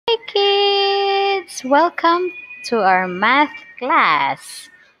kids, welcome to our math class.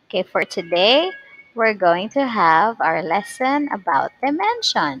 Okay, for today, we're going to have our lesson about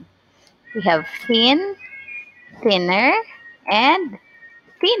dimension. We have thin, thinner, and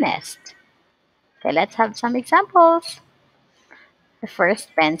thinnest. Okay, let's have some examples. The first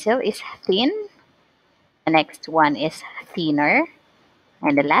pencil is thin, the next one is thinner,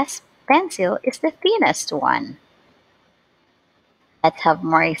 and the last pencil is the thinnest one. Let's have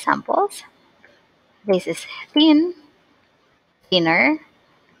more examples. This is thin, thinner,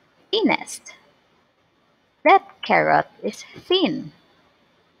 thinnest. That carrot is thin.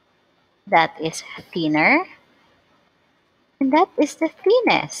 That is thinner. And that is the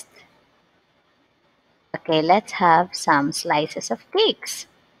thinnest. Okay, let's have some slices of cakes.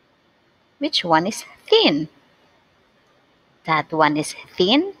 Which one is thin? That one is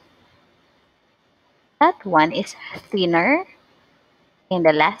thin. That one is thinner. And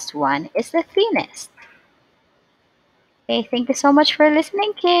the last one is the thinnest. Okay, thank you so much for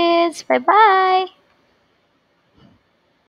listening, kids. Bye-bye.